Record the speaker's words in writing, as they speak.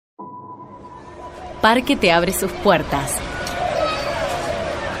Parque te abre sus puertas.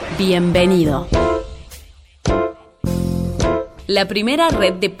 Bienvenido. La primera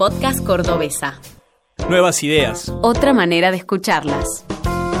red de podcast cordobesa. Nuevas ideas. Otra manera de escucharlas.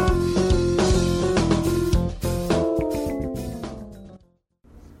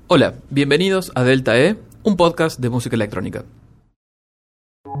 Hola, bienvenidos a Delta E, un podcast de música electrónica.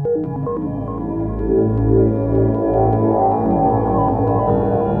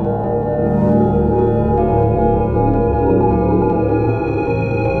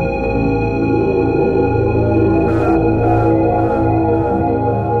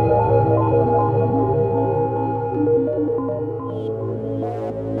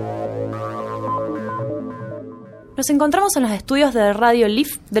 Nos encontramos en los estudios de Radio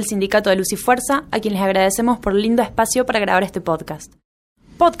Leaf del Sindicato de Luz y Fuerza, a quienes les agradecemos por el lindo espacio para grabar este podcast.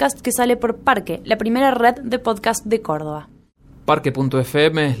 Podcast que sale por Parque, la primera red de podcast de Córdoba.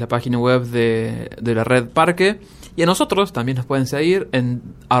 Parque.fm es la página web de la red Parque. Y a nosotros también nos pueden seguir en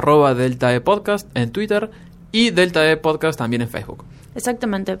 @DeltaEPodcast en Twitter y Delta E Podcast también en Facebook.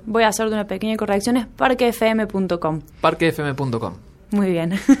 Exactamente. Voy a hacer una pequeña corrección, es parquefm.com. Parquefm.com. Muy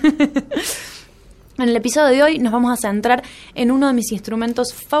bien. En el episodio de hoy nos vamos a centrar en uno de mis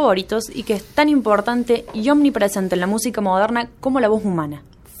instrumentos favoritos y que es tan importante y omnipresente en la música moderna como la voz humana.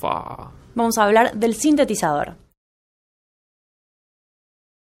 Vamos a hablar del sintetizador.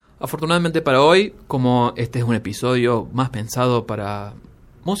 Afortunadamente para hoy, como este es un episodio más pensado para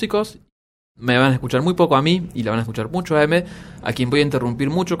músicos, me van a escuchar muy poco a mí y la van a escuchar mucho a Emme, a quien voy a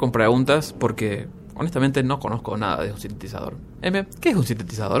interrumpir mucho con preguntas porque honestamente no conozco nada de un sintetizador. Emme, ¿qué es un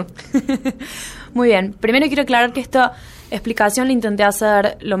sintetizador? Muy bien. Primero quiero aclarar que esta explicación la intenté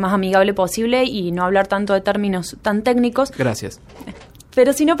hacer lo más amigable posible y no hablar tanto de términos tan técnicos. Gracias.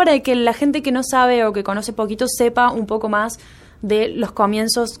 Pero sino para que la gente que no sabe o que conoce poquito sepa un poco más de los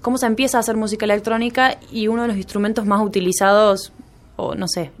comienzos, cómo se empieza a hacer música electrónica y uno de los instrumentos más utilizados, o no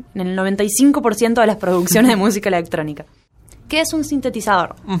sé, en el 95% de las producciones de música electrónica. ¿Qué es un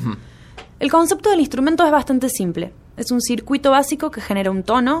sintetizador? Uh-huh. El concepto del instrumento es bastante simple. Es un circuito básico que genera un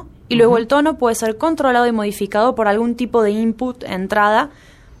tono y luego el tono puede ser controlado y modificado por algún tipo de input, entrada,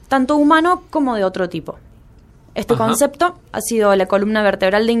 tanto humano como de otro tipo. Este concepto ha sido la columna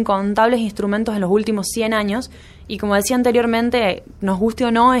vertebral de incontables instrumentos en los últimos 100 años y, como decía anteriormente, nos guste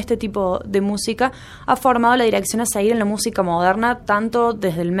o no, este tipo de música ha formado la dirección a seguir en la música moderna, tanto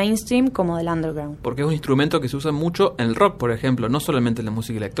desde el mainstream como del underground. Porque es un instrumento que se usa mucho en el rock, por ejemplo, no solamente en la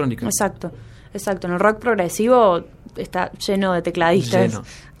música electrónica. Exacto. En el rock progresivo está lleno de tecladistas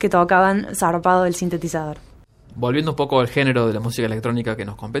que tocaban zarpado del sintetizador. Volviendo un poco al género de la música electrónica que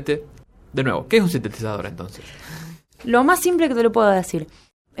nos compete, de nuevo, ¿qué es un sintetizador entonces? Lo más simple que te lo puedo decir.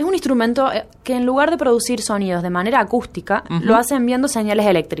 Es un instrumento que en lugar de producir sonidos de manera acústica, lo hace enviando señales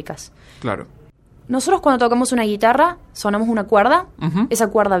eléctricas. Claro. Nosotros cuando tocamos una guitarra, sonamos una cuerda, esa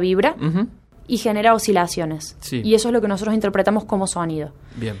cuerda vibra y genera oscilaciones. Sí. Y eso es lo que nosotros interpretamos como sonido.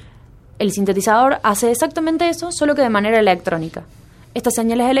 Bien. El sintetizador hace exactamente eso, solo que de manera electrónica. Estas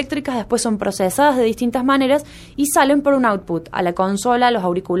señales eléctricas después son procesadas de distintas maneras y salen por un output, a la consola, a los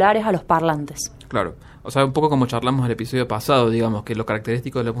auriculares, a los parlantes. Claro. O sea, un poco como charlamos en el episodio pasado, digamos, que lo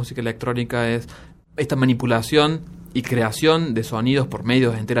característico de la música electrónica es esta manipulación y creación de sonidos por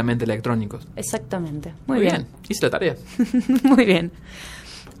medios enteramente electrónicos. Exactamente. Muy bien. Hice la tarea. Muy bien.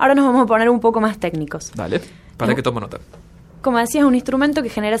 Ahora nos vamos a poner un poco más técnicos. Dale, para que tomo nota. Como decía, es un instrumento que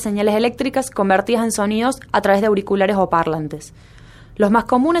genera señales eléctricas convertidas en sonidos a través de auriculares o parlantes. Los más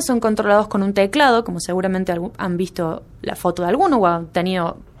comunes son controlados con un teclado, como seguramente han visto la foto de alguno o han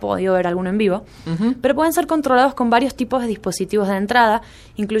podido ver alguno en vivo, pero pueden ser controlados con varios tipos de dispositivos de entrada,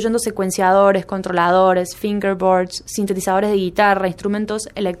 incluyendo secuenciadores, controladores, fingerboards, sintetizadores de guitarra, instrumentos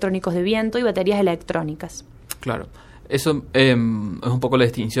electrónicos de viento y baterías electrónicas. Claro. Eso es un poco la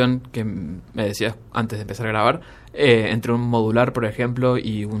distinción que me decías antes de empezar a grabar, entre un modular, por ejemplo,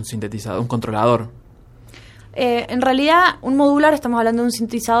 y un sintetizador, un controlador. En realidad, un modular, estamos hablando de un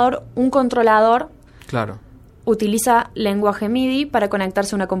sintetizador, un controlador. Claro. Utiliza lenguaje MIDI para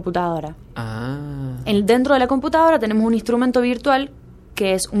conectarse a una computadora. Dentro de la computadora tenemos un instrumento virtual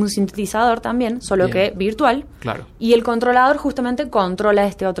que es un sintetizador también, solo que virtual. Claro. Y el controlador justamente controla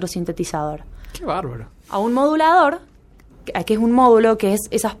este otro sintetizador. ¡Qué bárbaro! A un modulador, que es un módulo, que es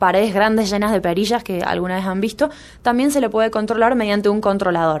esas paredes grandes llenas de perillas que alguna vez han visto, también se le puede controlar mediante un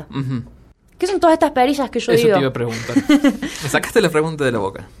controlador. ¿Qué son todas estas perillas que yo digo? Eso te iba a preguntar. Me sacaste la pregunta de la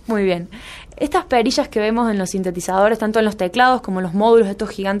boca. Muy bien. Estas perillas que vemos en los sintetizadores, tanto en los teclados como en los módulos estos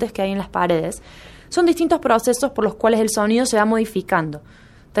gigantes que hay en las paredes, son distintos procesos por los cuales el sonido se va modificando.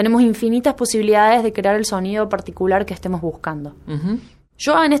 Tenemos infinitas posibilidades de crear el sonido particular que estemos buscando.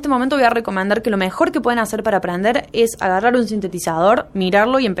 Yo en este momento voy a recomendar que lo mejor que pueden hacer para aprender es agarrar un sintetizador,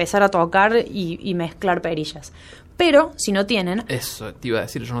 mirarlo y empezar a tocar y mezclar perillas. Pero, si no tienen... Eso te iba a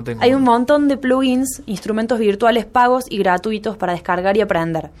decir, yo no tengo... Hay un montón de plugins, instrumentos virtuales pagos y gratuitos para descargar y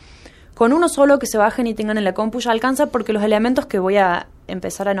aprender. Con uno solo que se bajen y tengan en la compu ya alcanza, porque los elementos que voy a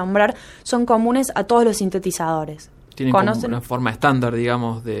empezar a nombrar son comunes a todos los sintetizadores. Tienen como una forma estándar,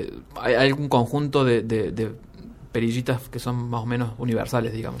 digamos, ¿hay algún conjunto de perillitas que son más o menos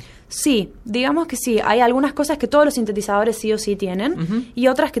universales, digamos? Sí, digamos que sí. Hay algunas cosas que todos los sintetizadores sí o sí tienen, y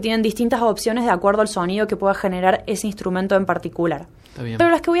otras que tienen distintas opciones de acuerdo al sonido que pueda generar ese instrumento en particular. Está bien. Pero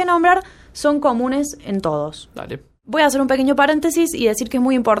las que voy a nombrar son comunes en todos. Dale. Voy a hacer un pequeño paréntesis y decir que es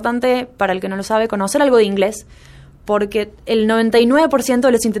muy importante, para el que no lo sabe, conocer algo de inglés, porque el 99%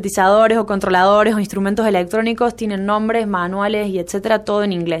 de los sintetizadores o controladores o instrumentos electrónicos tienen nombres, manuales y etcétera, todo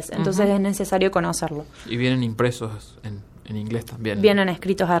en inglés. Entonces es necesario conocerlo. Y vienen impresos en inglés también. Vienen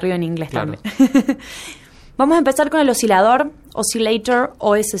escritos arriba en inglés claro. también. Vamos a empezar con el oscilador, oscillator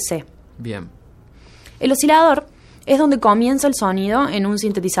OSC. Bien. El oscilador es donde comienza el sonido en un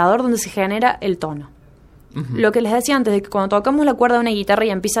sintetizador, donde se genera el tono. Lo que les decía antes, de que cuando tocamos la cuerda de una guitarra y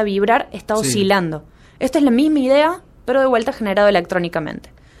empieza a vibrar, está oscilando. Esta es la misma idea, pero de vuelta generado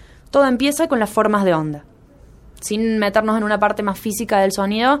electrónicamente. Todo empieza con las formas de onda. Sin meternos en una parte más física del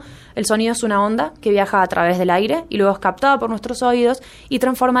sonido, el sonido es una onda que viaja a través del aire y luego es captada por nuestros oídos y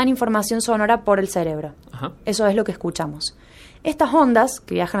transformada en información sonora por el cerebro. Ajá. Eso es lo que escuchamos. Estas ondas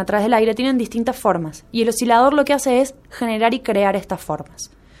que viajan a través del aire tienen distintas formas y el oscilador lo que hace es generar y crear estas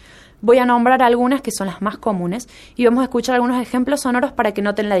formas. Voy a nombrar algunas que son las más comunes y vamos a escuchar algunos ejemplos sonoros para que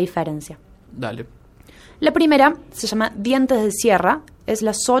noten la diferencia. Dale. La primera se llama dientes de sierra, es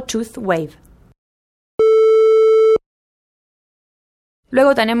la sawtooth wave.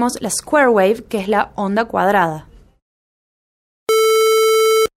 Luego tenemos la square wave, que es la onda cuadrada.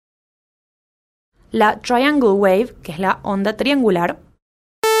 La triangle wave, que es la onda triangular.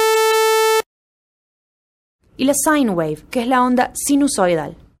 Y la sine wave, que es la onda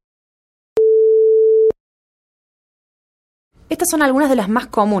sinusoidal. Estas son algunas de las más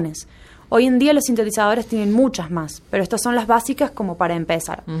comunes. Hoy en día los sintetizadores tienen muchas más, pero estas son las básicas como para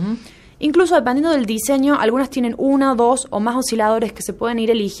empezar. Incluso dependiendo del diseño, algunas tienen 1, 2 o más osciladores que se pueden ir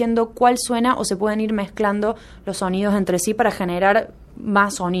eligiendo cuál suena o se pueden ir mezclando los sonidos entre sí para generar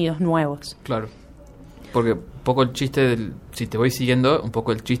más sonidos nuevos. Claro. Porque un poco el chiste si te voy siguiendo, un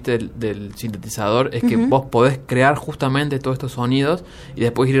poco el chiste del sintetizador es que vos podés crear justamente todos estos sonidos y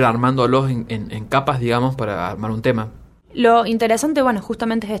después ir armándolos en capas, digamos, para armar un tema. Lo interesante, bueno,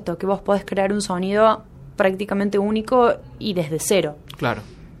 justamente es esto, que vos podés crear un sonido prácticamente único y desde cero. Claro.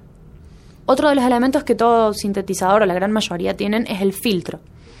 Otro de los elementos que todo sintetizador, o la gran mayoría, tienen es el filtro.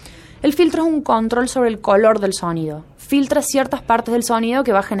 El filtro es un control sobre el color del sonido. Filtra ciertas partes del sonido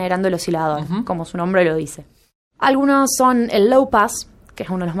que va generando el oscilador, como su nombre lo dice. Algunos son el low pass, que es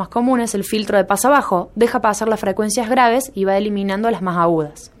uno de los más comunes, el filtro de paso abajo, deja pasar las frecuencias graves y va eliminando las más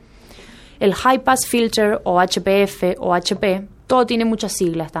agudas. El High Pass Filter o HPF o HP, todo tiene muchas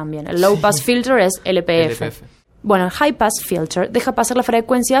siglas también. El Low Pass Filter es LPF. Bueno, el High Pass Filter deja pasar las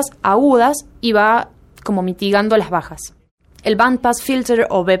frecuencias agudas y va como mitigando las bajas. El Band Pass Filter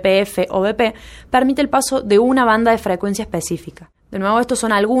o BPF o BP permite el paso de una banda de frecuencia específica. De nuevo, estos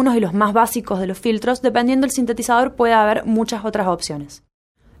son algunos y los más básicos de los filtros. Dependiendo del sintetizador puede haber muchas otras opciones.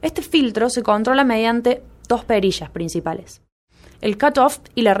 Este filtro se controla mediante dos perillas principales: el cutoff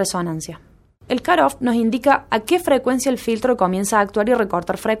y la resonancia. El cutoff nos indica a qué frecuencia el filtro comienza a actuar y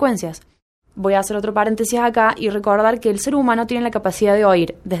recortar frecuencias. Voy a hacer otro paréntesis acá y recordar que el ser humano tiene la capacidad de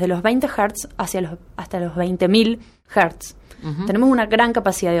oír desde los 20 Hz hasta los 20.000 Hz. Tenemos una gran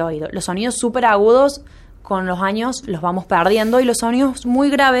capacidad de oído. Los sonidos súper agudos con los años los vamos perdiendo y los sonidos muy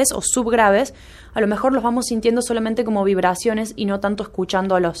graves o subgraves a lo mejor los vamos sintiendo solamente como vibraciones y no tanto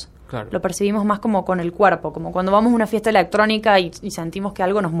escuchándolos. Claro. Lo percibimos más como con el cuerpo, como cuando vamos a una fiesta electrónica y sentimos que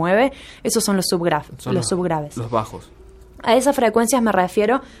algo nos mueve. Esos son los subgraves. Los bajos. A esas frecuencias me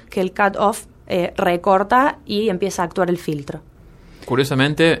refiero que el cut-off recorta y empieza a actuar el filtro.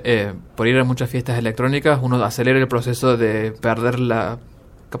 Curiosamente, por ir a muchas fiestas electrónicas, uno acelera el proceso de perder la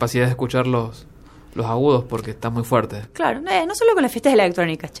capacidad de escuchar los agudos porque está muy fuerte. Claro, no solo con las fiestas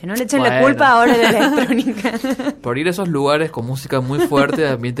electrónicas, no le echen la culpa ahora de la electrónica. Por ir a esos lugares con música muy fuerte,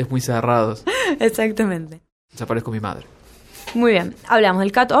 ambientes muy cerrados. Exactamente. Desaparezco mi madre. Muy bien, hablamos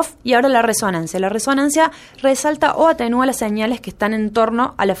del cut-off y ahora la resonancia. La resonancia resalta o atenúa las señales que están en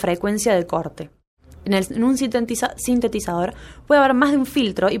torno a la frecuencia de corte. En un sintetizador puede haber más de un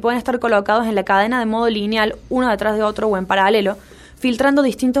filtro y pueden estar colocados en la cadena de modo lineal, uno detrás de otro o en paralelo, filtrando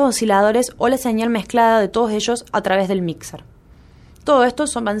distintos osciladores o la señal mezclada de todos ellos a través del mixer. Todo esto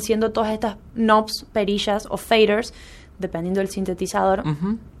van siendo todas estas knobs, perillas o faders, dependiendo del sintetizador,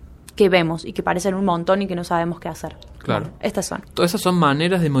 que vemos y que parecen un montón y que no sabemos qué hacer. Claro. Bueno, estas son. Todas esas son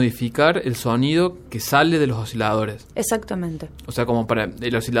maneras de modificar el sonido que sale de los osciladores. Exactamente. O sea, como para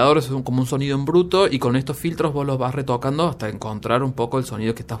el oscilador es como un sonido en bruto y con estos filtros vos los vas retocando hasta encontrar un poco el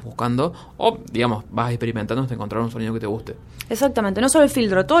sonido que estás buscando o, digamos, vas experimentando hasta encontrar un sonido que te guste. Exactamente. No solo el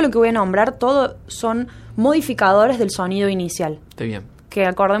filtro, todo lo que voy a nombrar, todo son modificadores del sonido inicial. Está bien. Que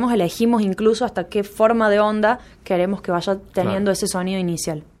acordemos, elegimos incluso hasta qué forma de onda queremos que vaya teniendo ese sonido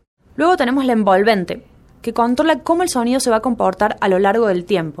inicial. Luego tenemos la envolvente, que controla cómo el sonido se va a comportar a lo largo del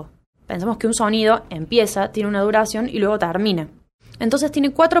tiempo. Pensemos que un sonido empieza, tiene una duración y luego termina. Entonces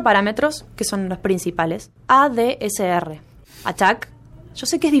tiene 4 parámetros que son los principales. ADSR. Attack. Yo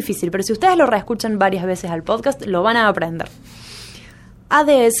sé que es difícil, pero si ustedes lo reescuchan varias veces al podcast, lo van a aprender.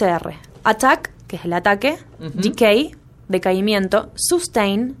 ADSR. Attack, que es el ataque. Decay, decaimiento.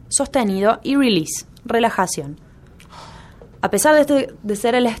 Sustain, sostenido. Y release, relajación. A pesar de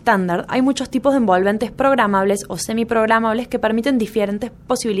ser el estándar, hay muchos tipos de envolventes programables o semiprogramables que permiten diferentes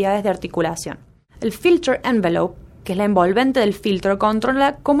posibilidades de articulación. El filter envelope, que es la envolvente del filtro,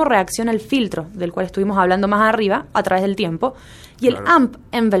 controla cómo reacciona el filtro, del cual estuvimos hablando más arriba, a través del tiempo. Y el amp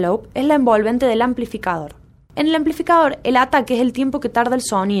envelope es la envolvente del amplificador. En el amplificador, el ataque es el tiempo que tarda el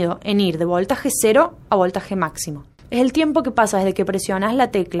sonido en ir de voltaje 0 a voltaje máximo. Es el tiempo que pasa desde que presionas la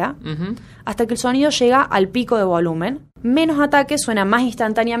tecla hasta que el sonido llega al pico de volumen. Menos ataque suena más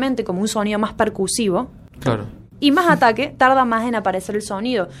instantáneamente, como un sonido más percusivo. Claro. Y más ataque tarda más en aparecer el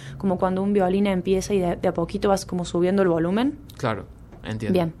sonido, como cuando un violín empieza y de a poquito vas como subiendo el volumen. Claro,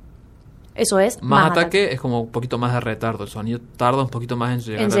 entiendo. Bien. Eso es más ataque. Es como un poquito más de retardo. El sonido tarda un poquito más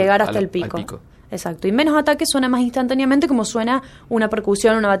en llegar hasta el pico. Exacto. Y menos ataque suena más instantáneamente, como suena una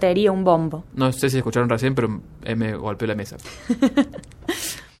percusión, una batería, un bombo. No sé si escucharon recién, pero me golpeó la mesa.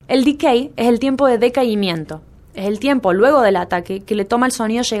 El decay es el tiempo de decaimiento. Es el tiempo luego del ataque que le toma al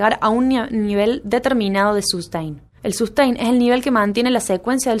sonido llegar a un nivel determinado de sustain. El sustain es el nivel que mantiene la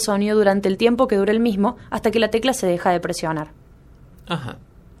secuencia del sonido durante el tiempo que dura el mismo hasta que la tecla se deja de presionar. Ajá.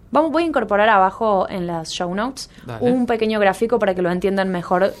 Voy a incorporar abajo en las show notes un pequeño gráfico para que lo entiendan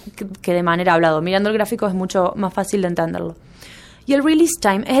mejor que de manera hablado. Mirando el gráfico es mucho más fácil de entenderlo. Y el release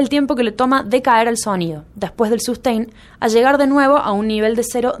time es el tiempo que le toma decaer al sonido, después del sustain, a llegar de nuevo a un nivel de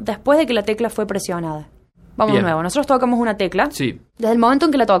 0 después de que la tecla fue presionada. Vamos de nuevo. Nosotros tocamos una tecla. Sí. Desde el momento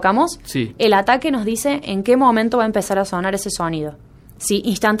en que la tocamos, sí, el ataque nos dice en qué momento va a empezar a sonar ese sonido. Si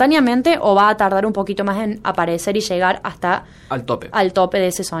instantáneamente o va a tardar un poquito más en aparecer y llegar hasta al tope de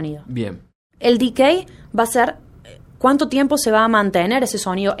ese sonido. Bien. El decay va a ser cuánto tiempo se va a mantener ese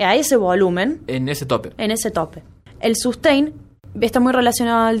sonido a ese volumen. En ese tope. El sustain está muy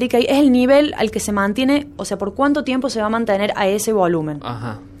relacionado al decay. Es el nivel al que se mantiene, o sea, por cuánto tiempo se va a mantener a ese volumen.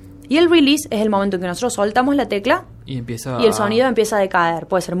 Ajá. Y el release es el momento en que nosotros soltamos la tecla y el sonido empieza a decaer.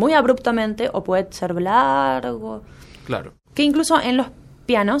 Puede ser muy abruptamente o puede ser largo. Claro. Que incluso en los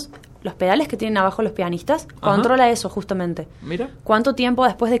pianos, los pedales que tienen abajo los pianistas, controla eso justamente. Mira. ¿Cuánto tiempo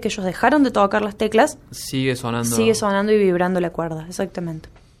después de que ellos dejaron de tocar las teclas sigue sonando y vibrando la cuerda? Exactamente.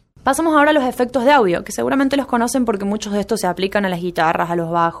 Pasamos ahora a los efectos de audio, que seguramente los conocen porque muchos de estos se aplican a las guitarras, a los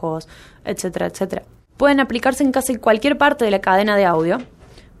bajos, etcétera, etcétera. Pueden aplicarse en casi cualquier parte de la cadena de audio,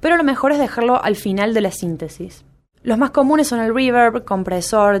 pero lo mejor es dejarlo al final de la síntesis. Los más comunes son el reverb,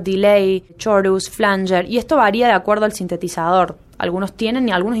 compresor, delay, chorus, flanger, y esto varía de acuerdo al sintetizador. Algunos tienen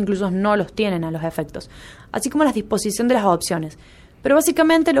y algunos incluso no los tienen a los efectos, así como la disposición de las opciones. Pero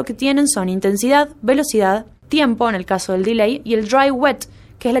básicamente lo que tienen son intensidad, velocidad, tiempo en el caso del delay, y el dry wet,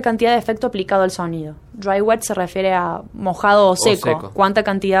 que es la cantidad de efecto aplicado al sonido. Dry wet se refiere a mojado o seco, cuánta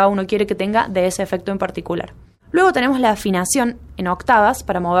cantidad uno quiere que tenga de ese efecto en particular. Luego tenemos la afinación en octavas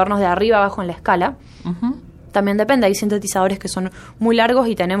para movernos de arriba a abajo en la escala. También depende, hay sintetizadores que son muy largos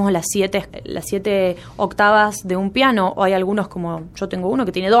y tenemos las 7 octavas de un piano, o hay algunos, como yo tengo uno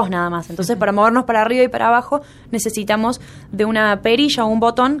que tiene 2 nada más. Entonces para movernos para arriba y para abajo necesitamos de una perilla o un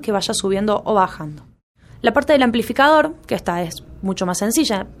botón que vaya subiendo o bajando. La parte del amplificador, que esta es mucho más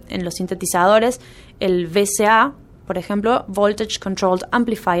sencilla, en los sintetizadores el VCA, por ejemplo, Voltage Controlled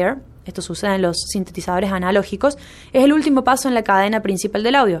Amplifier, esto sucede en los sintetizadores analógicos, es el último paso en la cadena principal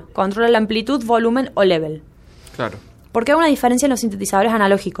del audio. Controla la amplitud, volumen o level. Claro. ¿Por qué hay una diferencia en los sintetizadores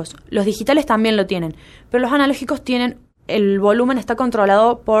analógicos? Los digitales también lo tienen, pero los analógicos el volumen está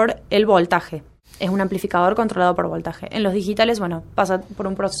controlado por el voltaje. Es un amplificador controlado por voltaje. En los digitales, pasa por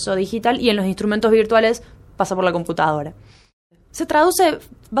un proceso digital, y en los instrumentos virtuales pasa por la computadora. Se traduce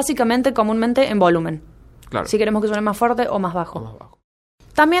básicamente comúnmente en volumen. Claro. Si queremos que suene más fuerte o más bajo.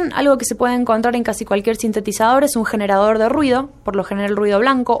 También algo que se puede encontrar en casi cualquier sintetizador es un generador de ruido, por lo general ruido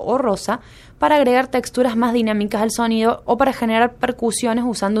blanco o rosa, para agregar texturas más dinámicas al sonido o para generar percusiones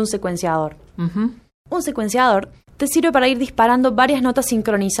usando un secuenciador. Un secuenciador te sirve para ir disparando varias notas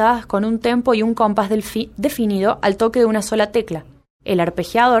sincronizadas con un tempo y un compás definido al toque de una sola tecla. El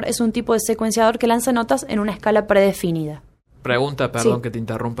arpegiador es un tipo de secuenciador que lanza notas en una escala predefinida. Pregunta, perdón Sí. que te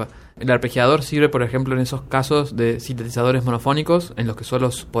interrumpa. ¿El arpegiador sirve, por ejemplo, en esos casos de sintetizadores monofónicos en los que solo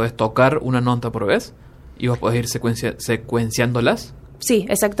podés tocar una nota por vez y vos podés ir secuenciándolas? Sí,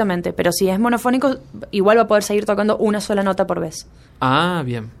 exactamente, pero si es monofónico, igual va a poder seguir tocando una sola nota por vez. Ah,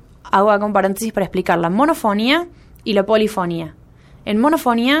 bien. Hago acá un paréntesis para explicar la monofonía y la polifonía. En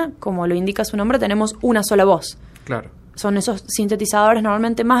monofonía, como lo indica su nombre, tenemos una sola voz. Claro. Son esos sintetizadores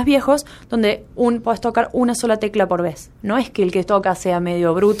normalmente más viejos donde podés tocar una sola tecla por vez. No es que el que toca sea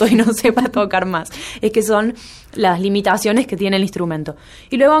medio bruto y no sepa tocar más. Es que son las limitaciones que tiene el instrumento.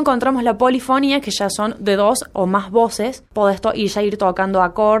 Y luego encontramos la polifonía, que ya son de 2 o más voces. Podés ir tocando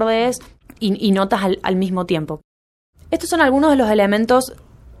acordes y notas al mismo tiempo. Estos son algunos de los elementos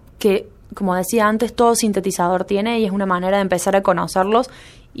que, como decía antes, todo sintetizador tiene y es una manera de empezar a conocerlos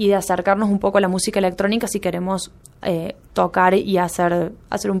y de acercarnos un poco a la música electrónica si queremos tocar y hacer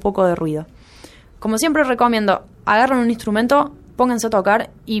un poco de ruido. Como siempre recomiendo, agarren un instrumento, pónganse a tocar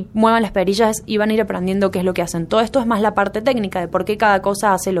y muevan las perillas y van a ir aprendiendo qué es lo que hacen. Todo esto es más la parte técnica de por qué cada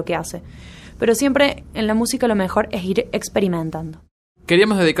cosa hace lo que hace. Pero siempre en la música lo mejor es ir experimentando.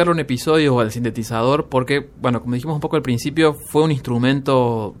 Queríamos dedicarle un episodio al sintetizador porque, bueno, como dijimos un poco al principio, fue un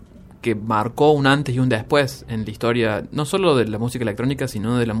instrumento que marcó un antes y un después en la historia, no solo de la música electrónica,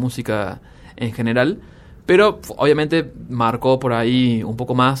 sino de la música en general. Pero obviamente marcó por ahí un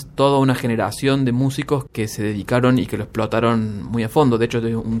poco más toda una generación de músicos que se dedicaron y que lo explotaron muy a fondo. De hecho,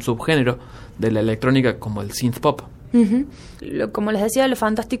 es un subgénero de la electrónica como el synth pop. Como les decía, lo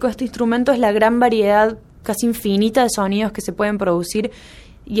fantástico de este instrumento es la gran variedad casi infinita de sonidos que se pueden producir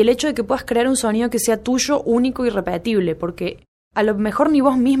y el hecho de que puedas crear un sonido que sea tuyo, único y repetible, porque a lo mejor ni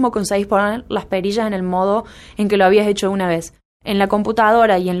vos mismo conseguís poner las perillas en el modo en que lo habías hecho una vez. En la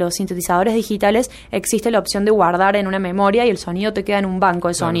computadora y en los sintetizadores digitales existe la opción de guardar en una memoria y el sonido te queda en un banco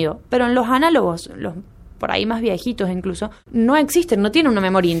de sonido. Claro. Pero en los análogos, los por ahí más viejitos incluso, no existen, no tienen una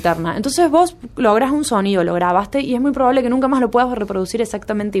memoria interna. Entonces vos lográs un sonido, lo grabaste y es muy probable que nunca más lo puedas reproducir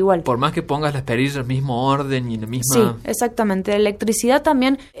exactamente igual. Por más que pongas las perillas en el mismo orden y en la misma... Sí, exactamente. La electricidad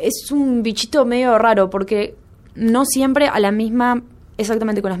también es un bichito medio raro porque no siempre a la misma...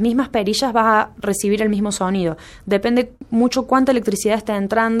 Exactamente, con las mismas perillas vas a recibir el mismo sonido. Depende mucho cuánta electricidad está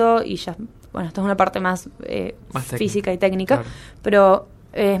entrando y ya, bueno, esta es una parte más física y técnica, claro. Pero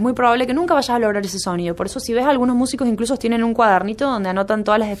es muy probable que nunca vayas a lograr ese sonido. Por eso si ves algunos músicos incluso tienen un cuadernito donde anotan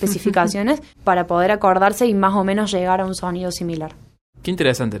todas las especificaciones para poder acordarse y más o menos llegar a un sonido similar. Qué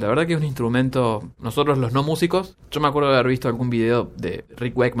interesante, la verdad que es un instrumento, nosotros los no músicos, yo me acuerdo de haber visto algún video de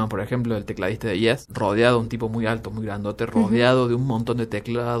Rick Wakeman, por ejemplo, el tecladista de Yes, rodeado de un tipo muy alto, muy grandote, rodeado de un montón de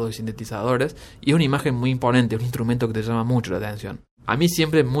teclados y sintetizadores, y es una imagen muy imponente, un instrumento que te llama mucho la atención. A mí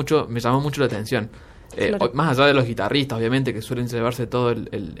siempre me llamó mucho la atención. Claro. Más allá de los guitarristas, obviamente, que suelen llevarse todo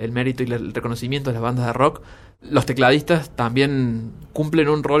el mérito y el reconocimiento de las bandas de rock, los tecladistas también cumplen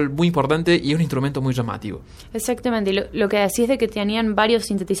un rol muy importante y es un instrumento muy llamativo. Exactamente, y lo que decís de que tenían varios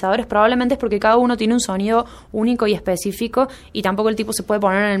sintetizadores probablemente es porque cada uno tiene un sonido único y específico y tampoco el tipo se puede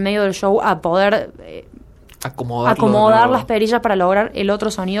poner en el medio del show a poder... acomodar las perillas para lograr el otro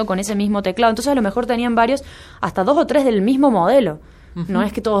sonido con ese mismo teclado. Entonces a lo mejor tenían varios, hasta 2 o 3 del mismo modelo. No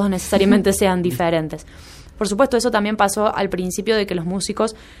es que todos necesariamente sean diferentes. Por supuesto, eso también pasó al principio de que los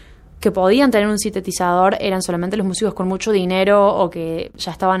músicos que podían tener un sintetizador eran solamente los músicos con mucho dinero o que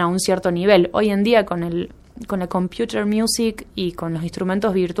ya estaban a un cierto nivel. Hoy en día con la computer music y con los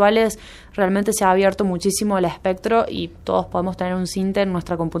instrumentos virtuales realmente se ha abierto muchísimo el espectro y todos podemos tener un synth en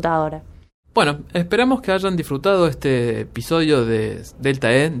nuestra computadora. Bueno, esperamos que hayan disfrutado este episodio de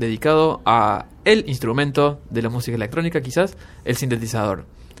Delta E dedicado a el instrumento de la música electrónica, quizás el sintetizador.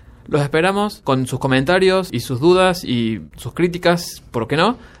 Los esperamos con sus comentarios y sus dudas y sus críticas, ¿por qué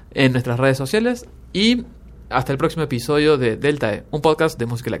no?, en nuestras redes sociales y hasta el próximo episodio de Delta E, un podcast de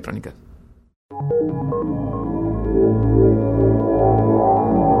música electrónica.